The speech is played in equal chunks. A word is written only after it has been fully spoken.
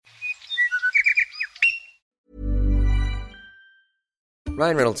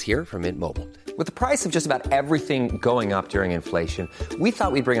Ryan Reynolds here from Mint Mobile. With the price of just about everything going up during inflation, we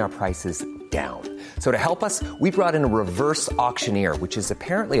thought we'd bring our prices down. So to help us, we brought in a reverse auctioneer, which is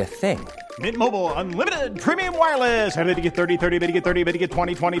apparently a thing. Mint Mobile Unlimited Premium Wireless. How to get 30, 30, bit to get 30, bit to get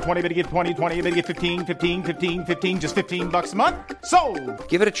 20, 20, 20, bit to get 20, 20, bit to get 15, 15, 15, 15, just $15 a month? Sold!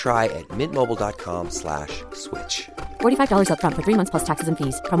 Give it a try at mintmobile.com/switch. $45 up front for 3 months plus taxes and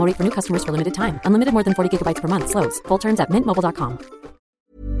fees. Promo rate for new customers for limited time. Unlimited more than 40 gigabytes per month. Slows full terms at mintmobile.com.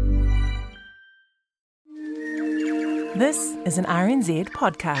 This is an RNZ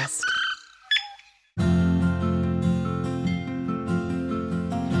podcast.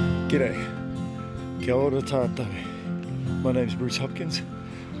 G'day, kia ora tātou. My name's Bruce Hopkins,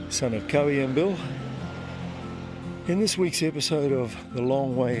 son of Cowie and Bill. In this week's episode of The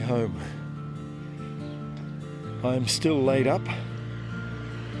Long Way Home, I'm still laid up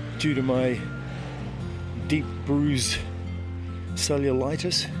due to my deep bruise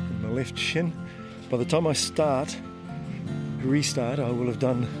cellulitis in my left shin. By the time I restart, I will have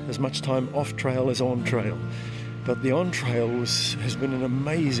done as much time off trail as on trail. But the on trail has been an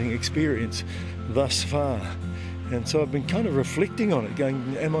amazing experience thus far. And so I've been kind of reflecting on it,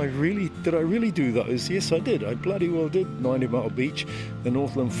 going, did I really do those? Yes, I did. I bloody well did. 90 Mile Beach, the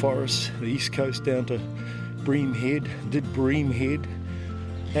Northland Forest, the East Coast down to Bream Head, did Bream Head.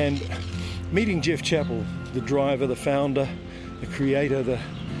 And meeting Geoff Chapple, the driver, the founder, the creator, the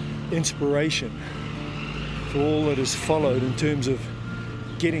inspiration for all that has followed in terms of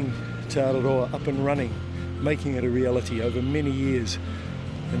getting Te Araroa up and running, making it a reality over many years,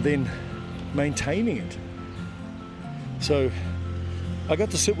 and then maintaining it. So I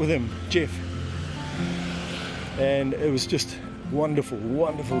got to sit with him, Geoff, and it was just wonderful,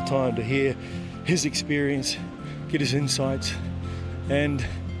 wonderful time to hear his experience, get his insights, and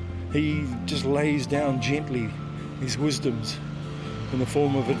he just lays down gently his wisdoms in the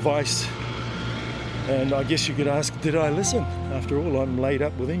form of advice. And I guess you could ask, did I listen? After all, I'm laid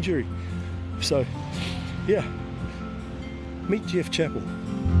up with injury. So, yeah, meet Geoff Chapple.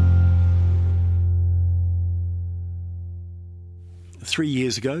 3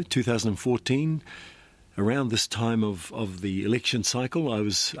 years ago, 2014, around this time of the election cycle, I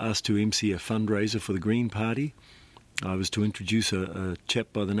was asked to MC a fundraiser for the Green Party. I was to introduce a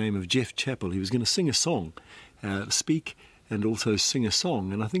chap by the name of Geoff Chapple. He was going to sing a song, speak and also sing a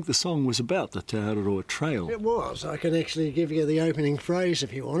song. And I think the song was about the Te Araroa Trail. It was. I can actually give you the opening phrase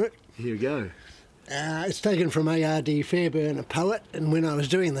if you want it. Here you go. It's taken from A.R.D. Fairbairn, a poet, and when I was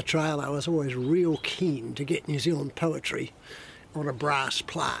doing the trail I was always real keen to get New Zealand poetry on a brass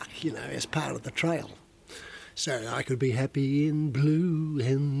plaque, as part of the trail. So I could be happy in blue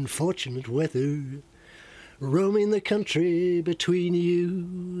and fortunate weather, roaming the country between you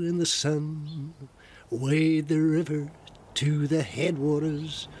and the sun, wade the river to the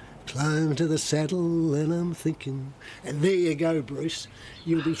headwaters, climb to the saddle, and I'm thinking. And there you go, Bruce.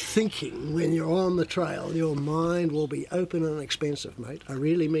 You'll be thinking when you're on the trail. Your mind will be open and expansive, mate. I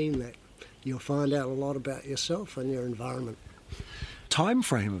really mean that. You'll find out a lot about yourself and your environment. Time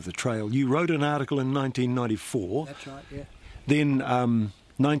frame of the trail. You wrote an article in 1994. That's right, yeah. Then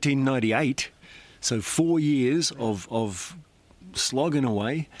 1998. So 4 years of slogging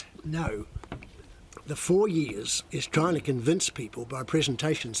away. No. The 4 years is trying to convince people by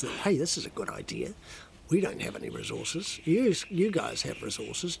presentations that, hey, this is a good idea. We don't have any resources. You guys have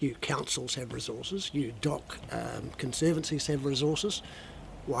resources. You councils have resources. You DOC conservancies have resources.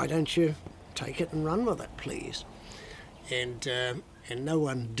 Why don't you take it and run with it, please? And no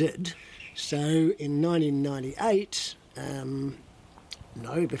one did. So in 1998,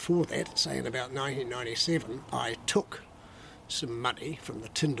 before that, say in about 1997, I took some money from the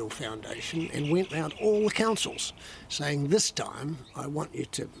Tyndall Foundation and went round all the councils saying, this time I want you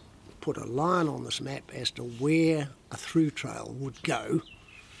to put a line on this map as to where a through trail would go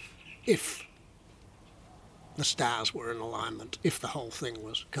if the stars were in alignment, if the whole thing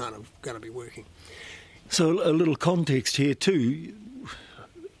was kind of going to be working. So a little context here too.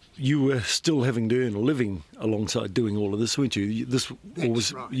 You were still having to earn a living alongside doing all of this, weren't you?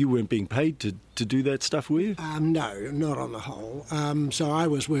 Right. You weren't being paid to do that stuff, were you? No, not on the whole. So I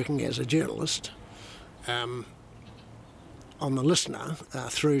was working as a journalist on the Listener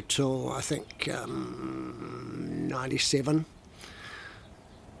through till, I think, 97.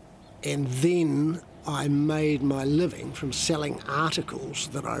 And then I made my living from selling articles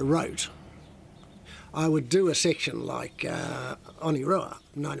that I wrote. I would do a section like Oniroa,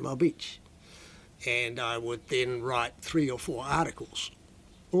 90 Mile Beach, and I would then write 3 or 4 articles.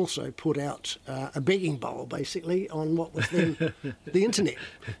 Also put out a begging bowl, basically, on what was then the internet,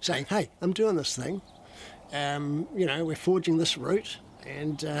 saying, hey, I'm doing this thing. We're forging this route.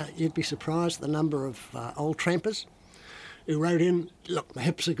 And you'd be surprised the number of old trampers who wrote in, look, my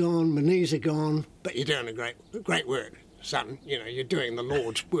hips are gone, my knees are gone, but you're doing a great work, son. You know, you're doing the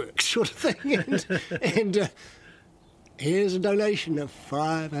Lord's work, sort of thing. And here's a donation of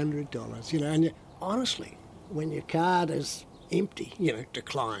 $500, you know. And honestly, when your card is empty, you know,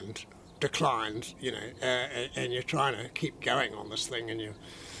 declined, you know, and you're trying to keep going on this thing, and you're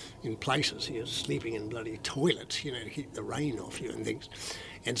in places, you're sleeping in bloody toilets, you know, to keep the rain off you and things,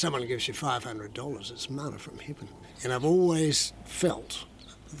 and someone gives you $500, it's manna from heaven. And I've always felt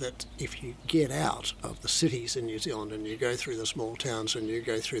that if you get out of the cities in New Zealand and you go through the small towns and you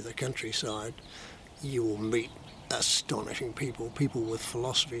go through the countryside, you will meet astonishing people with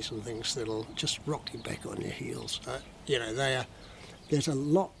philosophies and things that'll just rock you back on your heels. You know, there's a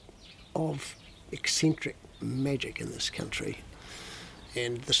lot of eccentric magic in this country,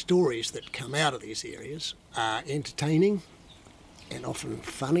 and the stories that come out of these areas are entertaining and often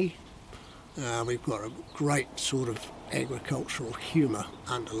funny. We've got a great sort of agricultural humour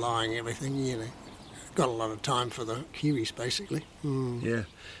underlying everything, you know. Got a lot of time for the Kiwis, basically. Yeah.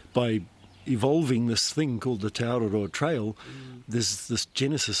 By evolving this thing called the Te Araroa Trail, there's this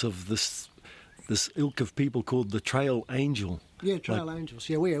genesis of this ilk of people called the Trail Angel. Yeah, Trail Angels.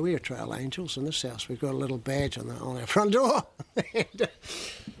 Yeah, we're Trail Angels in this house. We've got a little badge on our front door.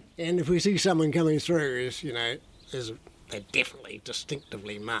 And if we see someone coming through, you know, they're definitely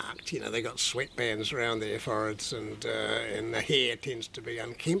distinctively marked. You know, they got sweatbands around their foreheads, and the hair tends to be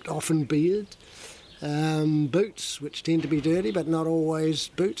unkempt, often beard. Boots, which tend to be dirty, but not always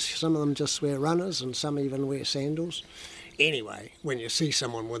boots. Some of them just wear runners, and some even wear sandals. Anyway, when you see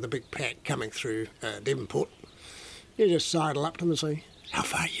someone with a big pack coming through Devonport, you just sidle up to them and say, how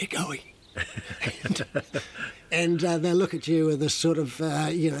far are you going? and they look at you with this sort of,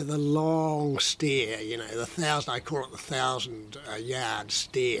 you know, the long stare, you know, I call it the 1,000-yard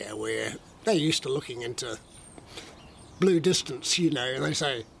stare, where they're used to looking into blue distance, you know, and they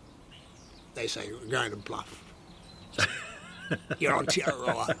say, we're going to Bluff. You're on Te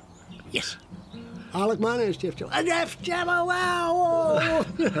Araroa. Yes. Oh, look, my name's Geoff Chapple. Geoff Chapple, wow!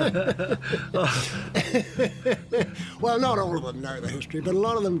 Well, not all of them know the history, but a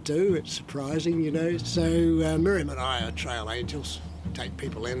lot of them do. It's surprising, you know. So Miriam and I are Trail Angels. Take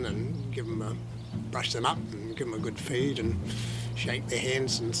people in and brush them up and give them a good feed and shake their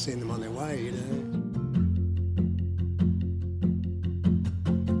hands and send them on their way, you know.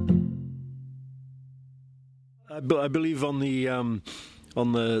 I believe on the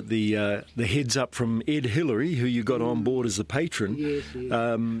heads up from Ed Hillary, who you got on board as a patron. Yes.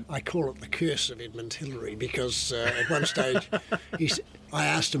 I call it the curse of Edmund Hillary, because at one stage I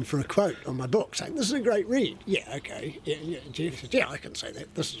asked him for a quote on my book, saying, this is a great read. Yeah, okay. Yeah, Geoff said, yeah, I can say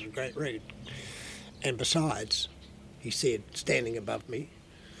that. This is a great read. And besides, he said, standing above me,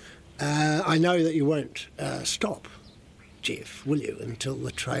 I know that you won't stop, Geoff, will you, until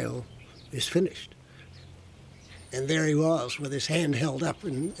the trail is finished. And there he was, with his hand held up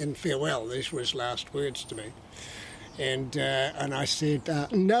in farewell. These were his last words to me. And I said,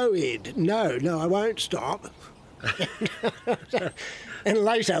 no, Ed, no, I won't stop. And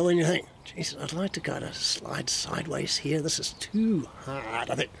later, when you think, Jesus, I'd like to kind of slide sideways here. This is too hard.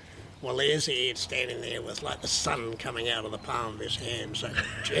 I think, well, there's Ed standing there with, like, the sun coming out of the palm of his hand, saying,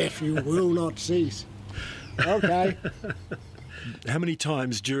 Geoff, you will not cease. Okay. How many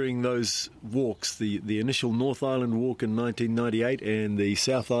times during those walks, the initial North Island walk in 1998 and the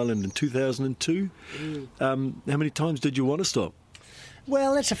South Island in 2002, how many times did you want to stop?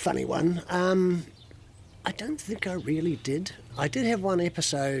 Well, that's a funny one. I don't think I really did. I did have one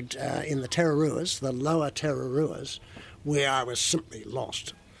episode in the Tararuas, the lower Tararuas, where I was simply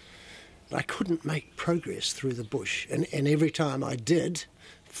lost. But I couldn't make progress through the bush. And every time I did,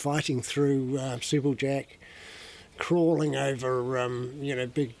 fighting through Supplejack, crawling over,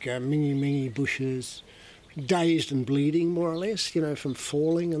 big mingy bushes, dazed and bleeding, more or less, you know, from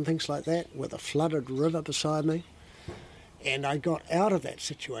falling and things like that, with a flooded river beside me. And I got out of that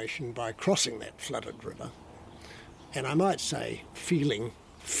situation by crossing that flooded river, and I might say feeling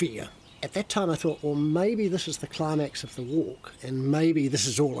fear. At that time I thought, well, maybe this is the climax of the walk, and maybe this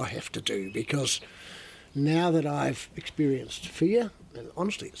is all I have to do, because now that I've experienced fear, and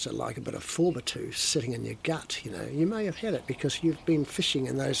honestly, it's like a bit of fortitude sitting in your gut, you know. You may have had it because you've been fishing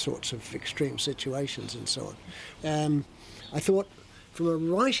in those sorts of extreme situations and so on. I thought, from a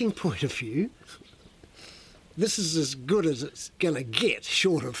writing point of view, this is as good as it's going to get,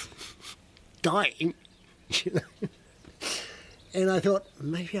 short of dying, you know. And I thought,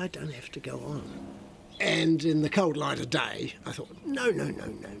 maybe I don't have to go on. And in the cold light of day, I thought, no,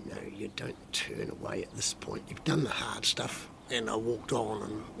 you don't turn away at this point. You've done the hard stuff. And I walked on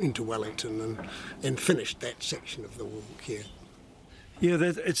and into Wellington and finished that section of the walk here. Yeah,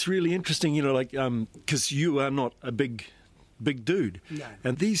 it's really interesting, like, because you are not a big dude. No.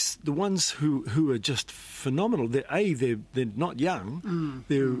 And the ones who are just phenomenal, they're not young,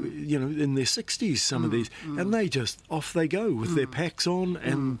 they're, in their 60s, some of these, and they just, off they go with their packs on,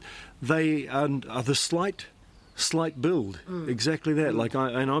 and they are the slight build, exactly that. Like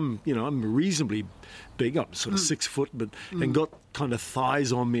I'm reasonably big. I'm sort of 6 foot, but and got kind of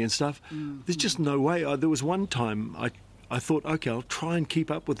thighs on me and stuff. There's just no way. There was one time I thought, okay, I'll try and keep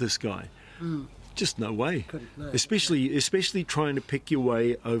up with this guy. Just no way. No. Especially trying to pick your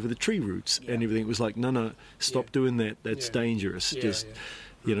way over the tree roots and everything. It was like, no, stop doing that. That's dangerous.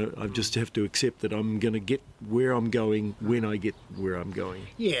 I just have to accept that I'm going to get where I'm going when I get where I'm going.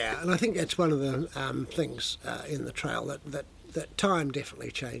 Yeah, and I think that's one of the things in the trail that time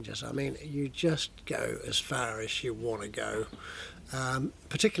definitely changes. I mean, you just go as far as you want to go,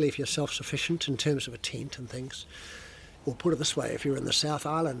 particularly if you're self-sufficient in terms of a tent and things. Or put it this way, if you're in the South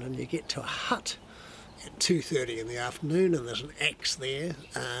Island and you get to a hut at 2:30 in the afternoon and there's an axe there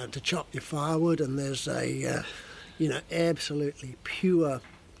to chop your firewood, and there's a absolutely pure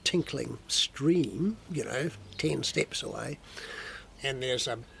tinkling stream, 10 steps away, and there's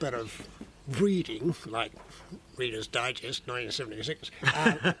a bit of reading, like Reader's Digest, 1976,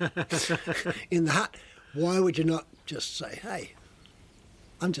 in the hut, why would you not just say, hey,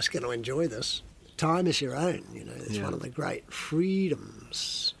 I'm just going to enjoy this? Time is your own, it's one of the great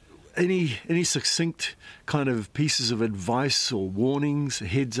freedoms. Any succinct kind of pieces of advice or warnings,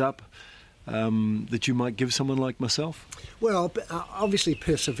 heads up, that you might give someone like myself? Well, obviously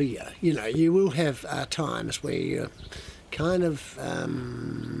persevere. You will have times where you're kind of,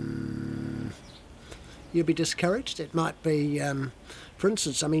 you'll be discouraged. It might be, for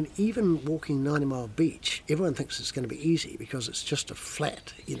instance, even walking 90 Mile Beach, everyone thinks it's going to be easy because it's just a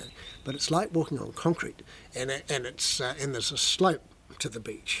flat, but it's like walking on concrete, and it's and there's a slope to the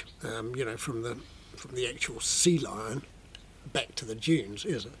beach, from the actual sea line back to the dunes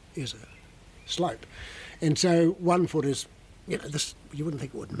is a slope, and so 1 foot is, this, you wouldn't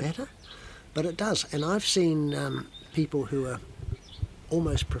think it would matter, but it does. And I've seen people who are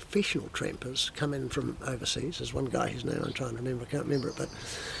almost professional trampers come in from overseas. There's one guy whose name I'm trying to remember, I can't remember it, but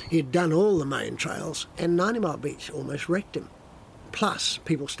he'd done all the main trails, and 90 Mile Beach almost wrecked him. Plus,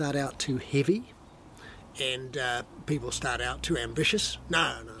 people start out too heavy, and people start out too ambitious. No,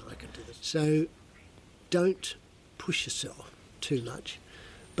 I can do this. So don't push yourself too much,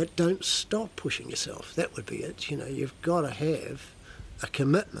 but don't stop pushing yourself. That would be it. You've got to have a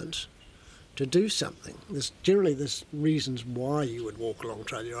commitment to do something. There's reasons why you would walk along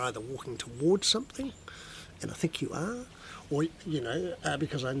trail. You're either walking towards something, and I think you are, or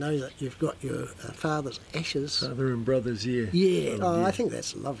because I know that you've got your father's ashes. Father and brothers, yeah. Yeah, I think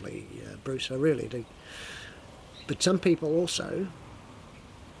that's lovely, Bruce. I really do. But some people also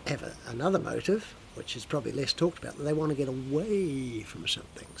have another motive, which is probably less talked about, that they want to get away from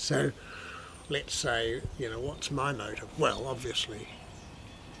something. So let's say, what's my motive? Well, obviously,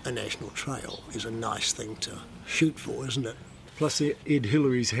 a national trail is a nice thing to shoot for, isn't it? Plus Ed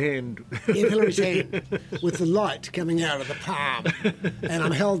Hillary's hand. Ed Hillary's hand with the light coming out of the palm, and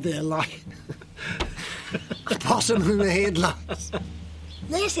I'm held there like a possum in the headlights.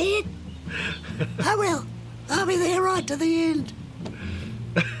 That's it. I will. I'll be there right to the end.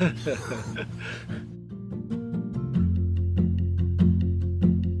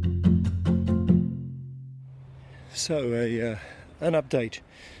 So an update.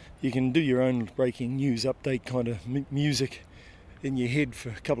 You can do your own breaking news update kind of music in your head for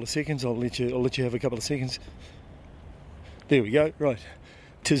a couple of seconds. I'll let you have a couple of seconds. There we go. Right.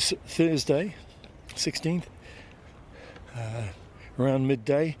 'Tis Thursday, 16th. Around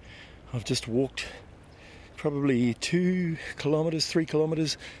midday. I've just walked probably 2 kilometres, 3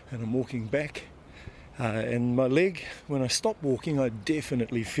 kilometres, and I'm walking back. And my leg, when I stop walking, I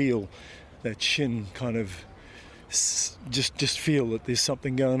definitely feel that shin kind of just feel that there's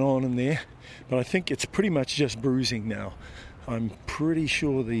something going on in there. But I think it's pretty much just bruising now. I'm pretty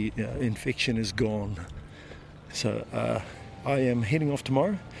sure the infection is gone. So I am heading off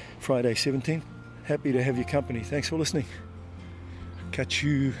tomorrow, Friday 17th. Happy to have your company. Thanks for listening. Catch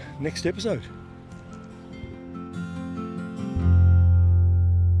you next episode.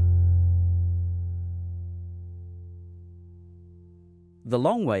 The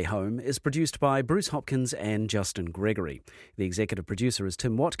Long Way Home is produced by Bruce Hopkins and Justin Gregory. The executive producer is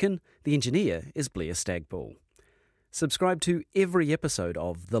Tim Watkin. The engineer is Blair Stagpool. Subscribe to every episode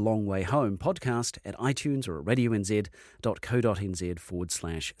of The Long Way Home podcast at iTunes or at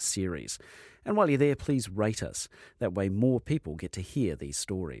radionz.co.nz/series. And while you're there, please rate us. That way more people get to hear these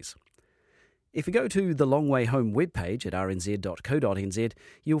stories. If you go to the Long Way Home webpage at rnz.co.nz,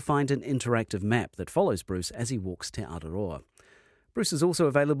 you'll find an interactive map that follows Bruce as he walks Te Araroa. Bruce is also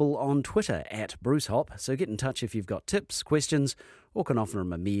available on Twitter at BruceHop, so get in touch if you've got tips, questions, or can offer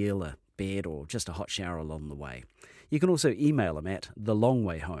him a meal, a bed, or just a hot shower along the way. You can also email him at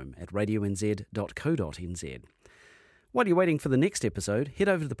thelongwayhome@radionz.co.nz. While you're waiting for the next episode, head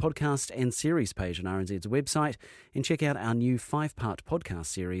over to the podcast and series page on RNZ's website and check out our new 5-part podcast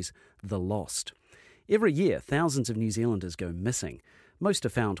series, The Lost. Every year, thousands of New Zealanders go missing. Most are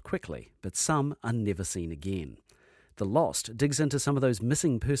found quickly, but some are never seen again. The Lost digs into some of those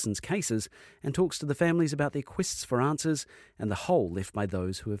missing persons cases and talks to the families about their quests for answers and the hole left by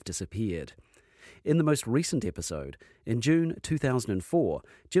those who have disappeared. In the most recent episode, in June 2004,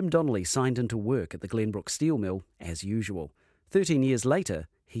 Jim Donnelly signed into work at the Glenbrook Steel Mill as usual. 13 years later,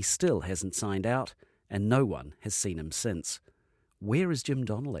 he still hasn't signed out, and no one has seen him since. Where is Jim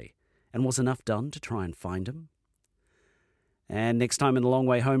Donnelly? And was enough done to try and find him? And next time in The Long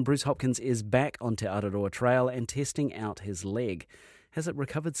Way Home, Bruce Hopkins is back on Te Araroa Trail and testing out his leg. Has it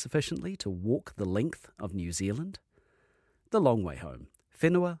recovered sufficiently to walk the length of New Zealand? The Long Way Home.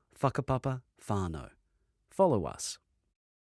 Whenua, whakapapa, whānau. Follow us.